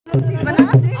ए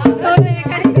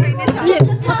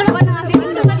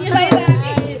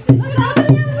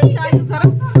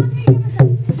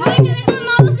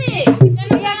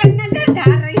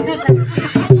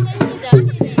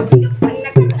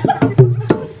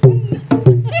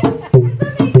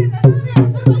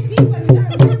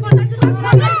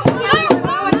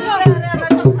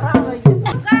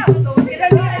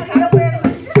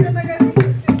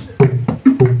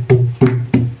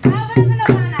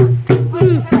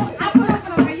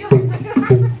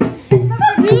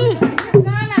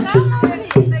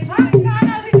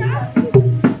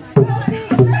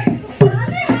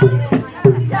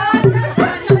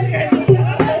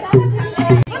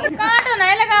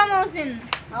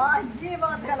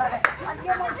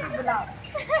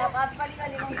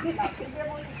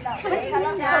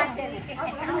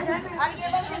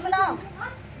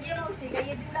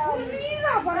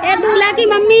दूल्हा की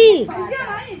मम्मी,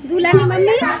 दूल्हा की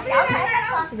मम्मी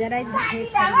जरा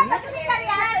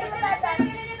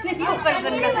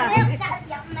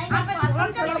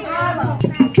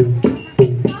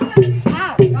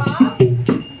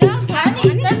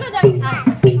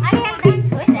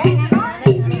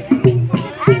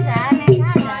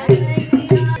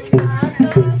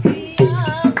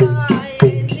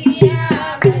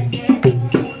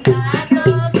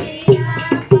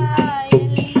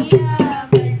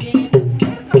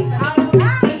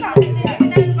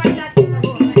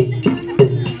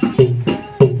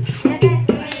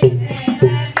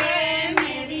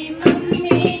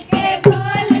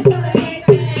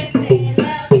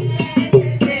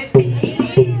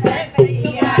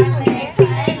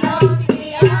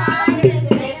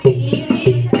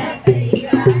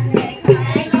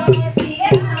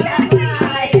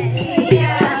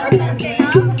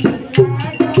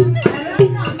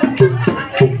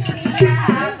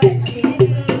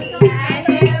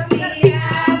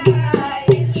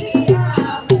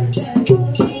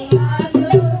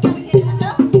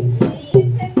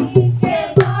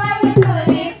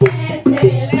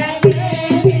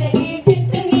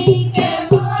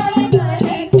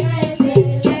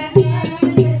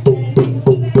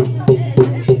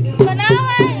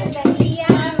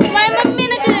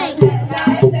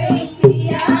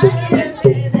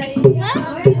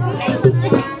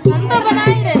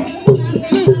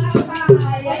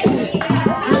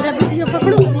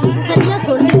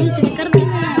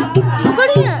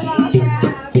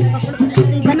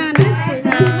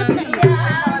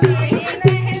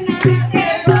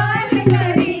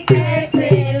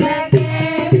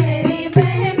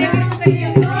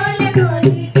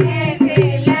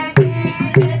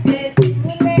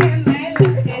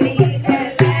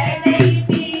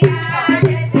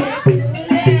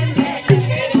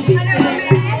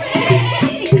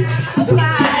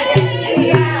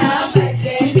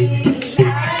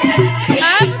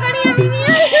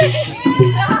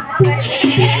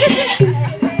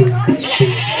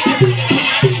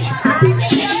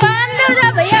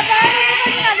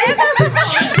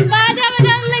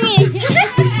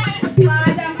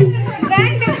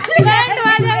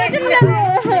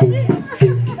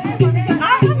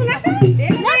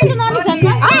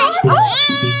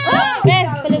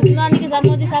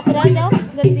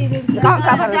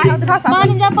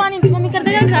पानी जा, पानी मम्मी कर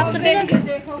दे, साफ कर दे,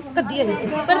 कर दिए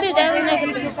कर दे जाए नहीं कर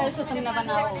कैसे तुमने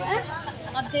बनाओ।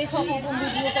 अब देखो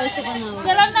वीडियो कैसे बनाओ।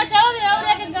 चलो ना चाहो और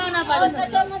एक गाना पाओ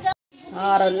चल मजा।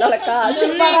 और लड़का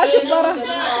चुप रहा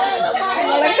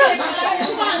लड़का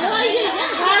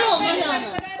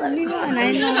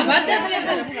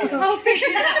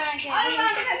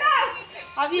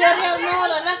अभी अरे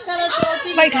मोल अलग करो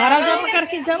टोपी बैठा रहा जा पकड़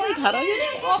के जा बैठा रहा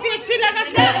टोपी अच्छी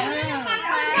लगती है।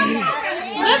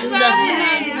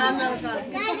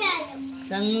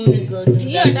 संगून को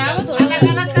ये हटाओ थोड़ा अलग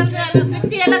अलग कर दे,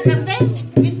 मिट्टी अलग कर दे,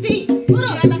 मिट्टी पूरा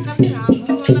अलग कर दे, हां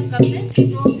पूरा अलग कर दे।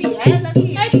 टोपी है लगी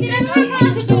इतनी कहां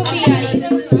से टोपी आई?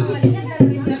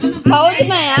 फौज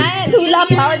में आए दूल्हा,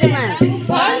 फौज में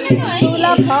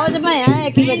दूल्हा फौज में आए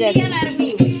एक ही वजह से।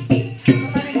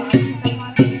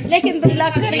 लेकिन दूल्हा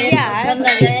कर क्या है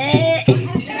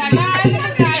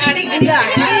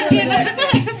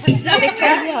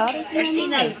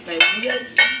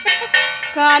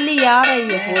काली आ रही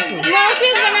है फोटो। मौसी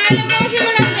बना लो, मौसी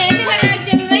बना मेहंदी लगा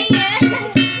चल रही है।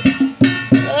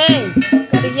 ए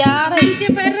करिया आ रही नीचे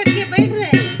पैर रख के बैठ रहे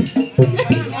हैं।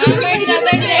 हां बैठ जा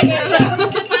बैठ जा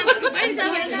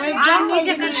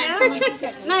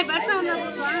नहीं बैठो ना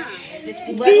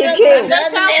देखे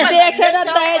देखे ना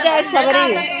तय जाए सबरी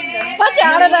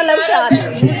पचाड़ ना लौटा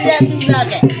दूल्हा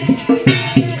के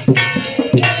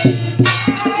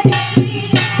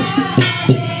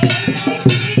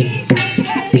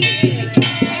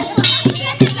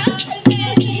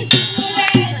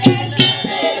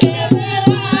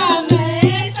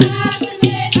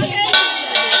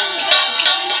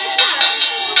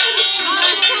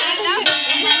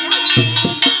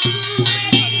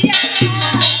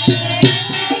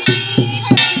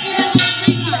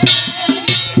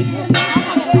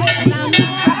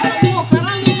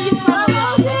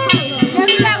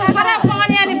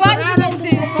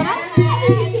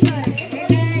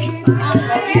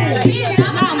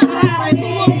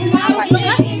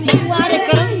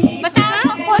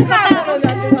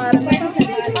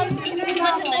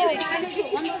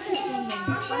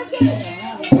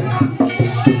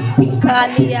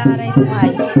खाली आ रही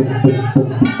भाई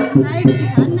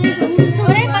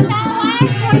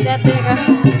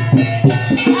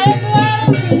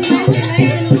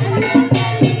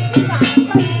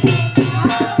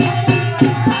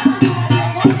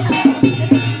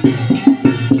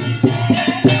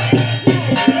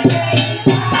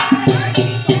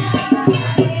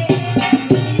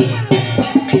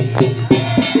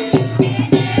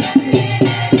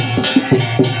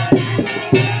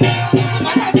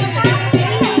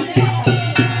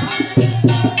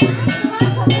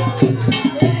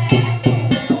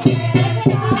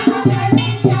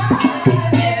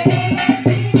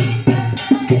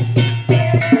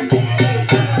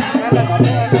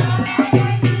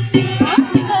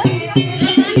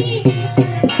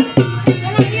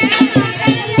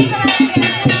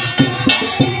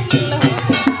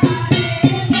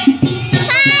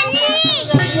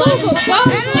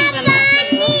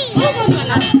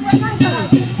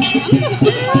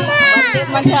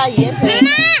चाहिए सही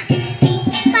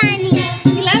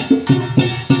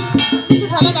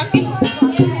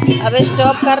अब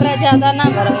स्टॉप कर रहे ज्यादा ना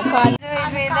भरो पानी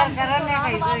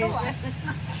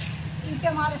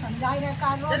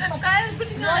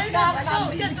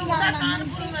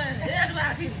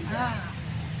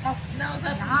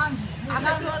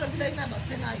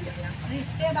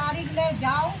रिश्तेदारी के लिए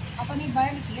जाओ अपनी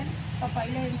बहन की तो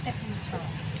पहले इनसे पूछो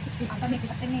अपनी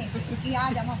पत्नी कि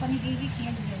आज हम अपनी बीवी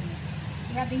खींच देंगे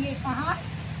यदि ये कहाँ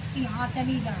कि हाँ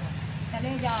चली जाओ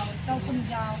चले जाओ तो तुम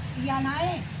जाओ या ना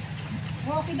आए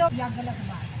वो कि दो या गलत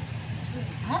बात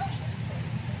है।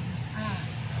 हाँ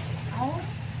और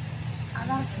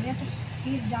अगर खेत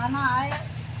फिर जाना आए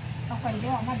तो कह दो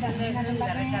हमें 10 मिनट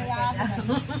लगे या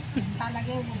घंटा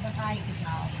लगे वो बताए कि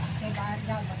जाओ हमसे बाहर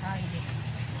जाओ बताए दे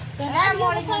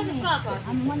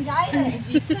हम मन जाए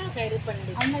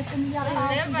हमने तुम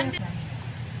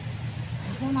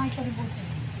सुनाई करी बोल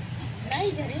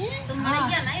नहीं धरे तुम्हारे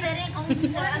क्या नहीं धरे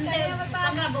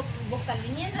कमरा बुक कर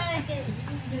लेंगे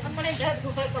अपने घर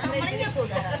कमरे को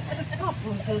धरा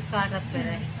से उसका आदत पे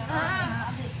रहे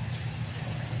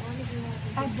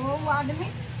तो 2 आदमी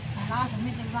रात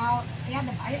में गाँव या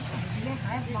भाई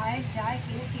बाहर जाए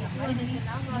कि हमारे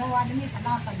 2 आदमी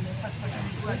सलाह कर ले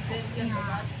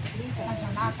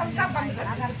सलाह कर ले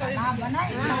अगर सलाह बनाए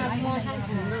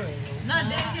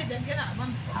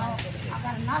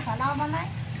अगर ना सलाह बनाए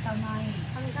तो नहीं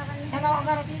चलो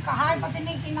अगर कहा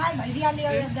पत्नी की ना भैया ले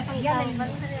गठिया ले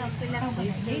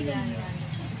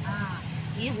हाँ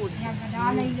ये गदा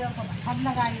ले लो तो सब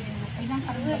लगा ले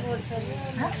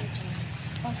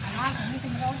तो सलाह करने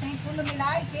तुम लोग कहीं कुल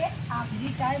मिलाए के आखिरी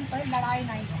टाइम पर लड़ाई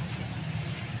नहीं होती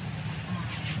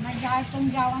न जाए तुम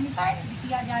जाओ अंत है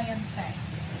बिटिया जाए अंत है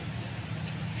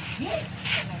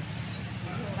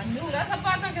मंजूर सब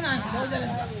बात के ना दो जन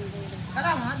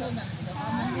करा वहां 2 जन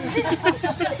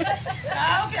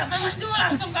आओ कि हमें मंजूर है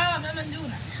तुम कहो हमें मंजूर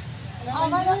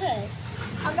है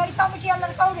अब लड़का बिटिया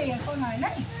लड़का हो रही है कौन है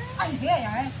नहीं ऐसे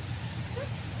है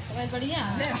भाई बढ़िया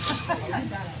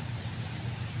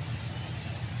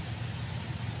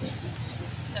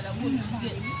चलो बोल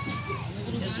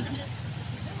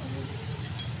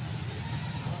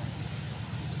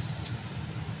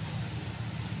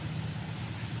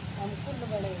हमको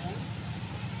बड़े हैं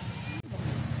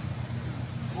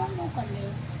कर ले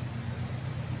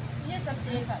ये सब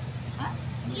देखा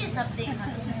ये सब देखा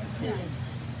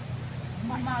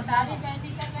मम्मा दादी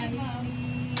पहनी कर रही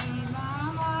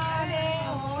हमारे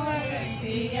होए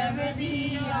कि अब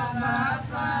दिया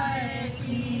बापा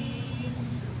की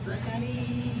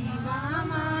गरीब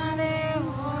हमारे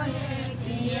होए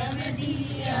कि अब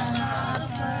दिया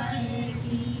बापा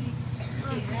की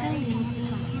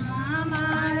गरीब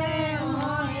हमारे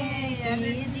होए अब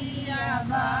दिया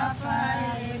बापा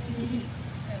की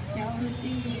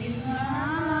चौथी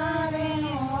हमारे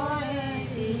होए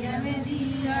कि अब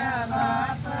दिया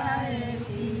बापा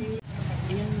की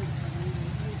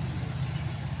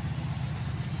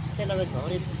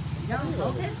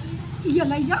ये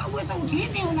ले जाओ तो उठे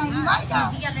नहीं होना लिवाई जाओ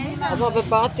अब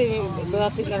बात ही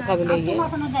लड़का भी ले तुम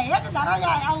अपना जाए तो दरा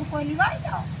जाए और कोई लिवाई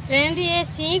जाओ फ्रेंड ये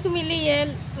सीख मिली है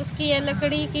उसकी है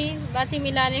लकड़ी की बाती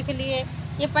मिलाने के लिए।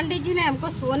 ये पंडित जी ने हमको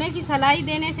सोने की सलाई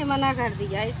देने से मना कर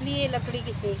दिया इसलिए लकड़ी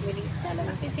की सीख मिली। चलो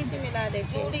किसी से मिला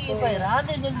देते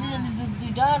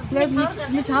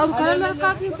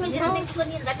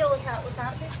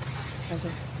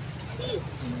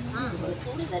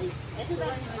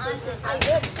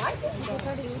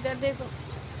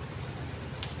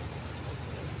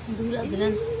दूल्हा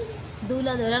दुल्हन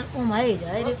दूल्हा दुल्हन उमाए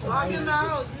जाए रे आगे ना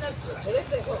हो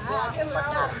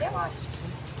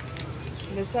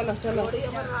चलो चलो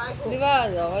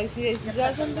रिवाज हो ऐसी ऐसी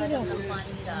जा चलते जाओ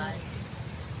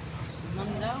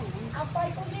अब कोई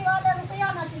कुली वाले रुपया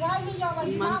ना चुराई नहीं जाओ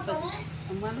दिमाग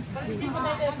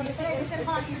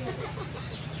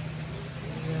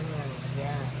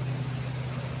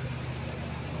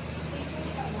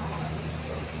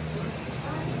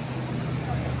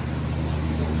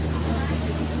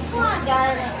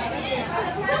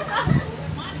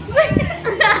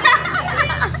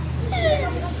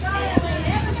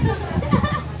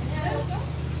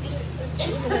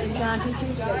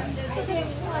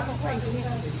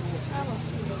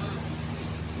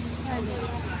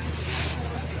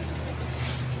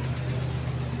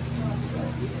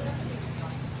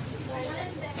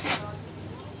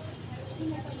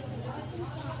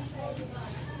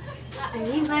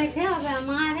बैठे अब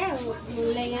हमारे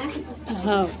ले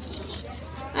हाँ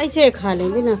ऐसे खा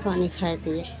लें बिना पानी खाए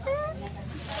पिए।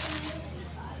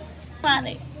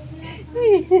 पानी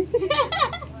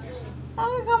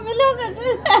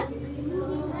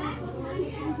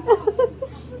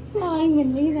आई मिल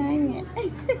नहीं रहे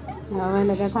हमें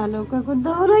लगा था लोग का कुछ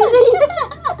दो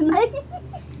नहीं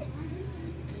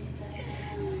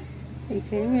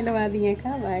ऐसे मिलवा दिए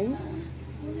का भाई।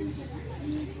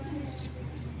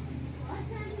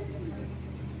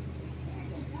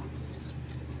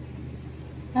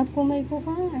 आपको मेरे को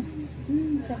कहाँ है?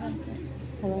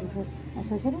 सबलपुर।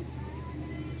 अच्छा चलो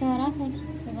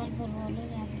सबलपुर बोलो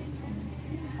यार।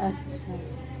 अच्छा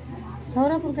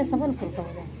सौरापुर के सबलपुर का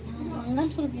होगा।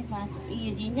 मंगलपुर के पास ये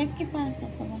जिंजक के पास है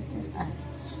सबलपुर।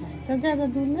 अच्छा तो ज़्यादा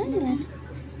दूर नहीं है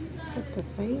तो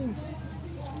सही है।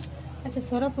 अच्छा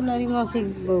सौरापुर वाली मौसी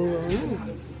बहू है ना।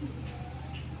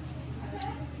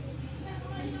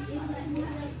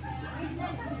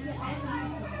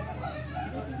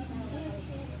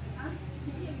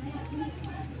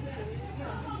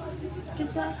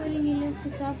 किस्वापुर ये लोग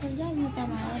किस्वापुर जाएंगे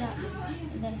तब हमारा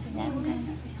इधर से जाएंगे।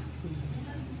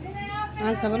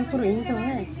 हाँ सबलपुर यही तो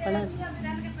है पड़ा।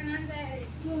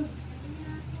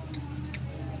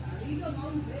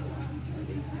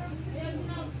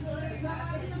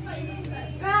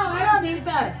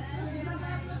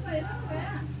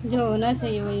 जो होना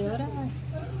चाहिए वही हो रहा है।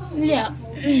 लिया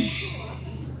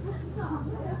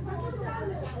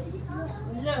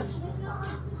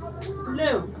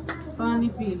ले पानी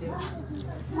पी ले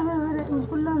अरे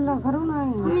कुल्ला ला करो ना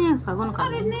नहीं सगुन का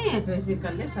अरे नहीं है पैसे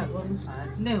कर ले सगों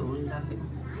साथ ले हो जाते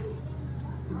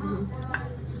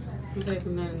देख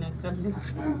मैं कर ले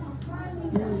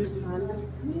मुझे खा ले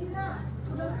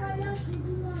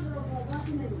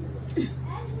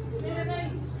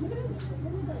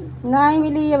नहीं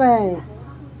मिली है भाई।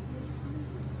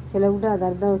 चलो उठा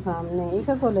दर्द हो सामने एक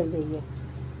को ले जाइए।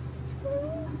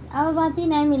 अब बात ही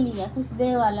नहीं मिली है कुछ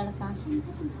देवा लड़का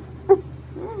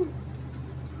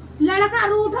लड़का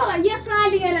रूठो ये का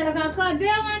लिए लड़का का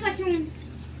देवा का सुन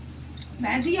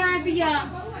भैंसिया ऐसिया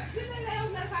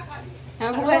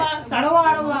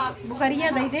सड़वाड़वा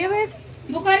बुकरिया दे देवे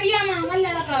बुकरिया मांगल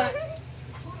लड़का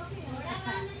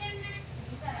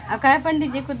अकाय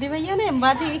पंडित जी को दिवैया ने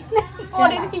बाती और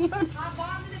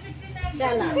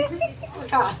चला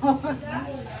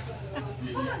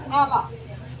आवा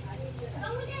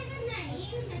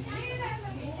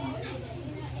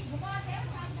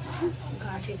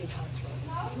घाटी दिखाओ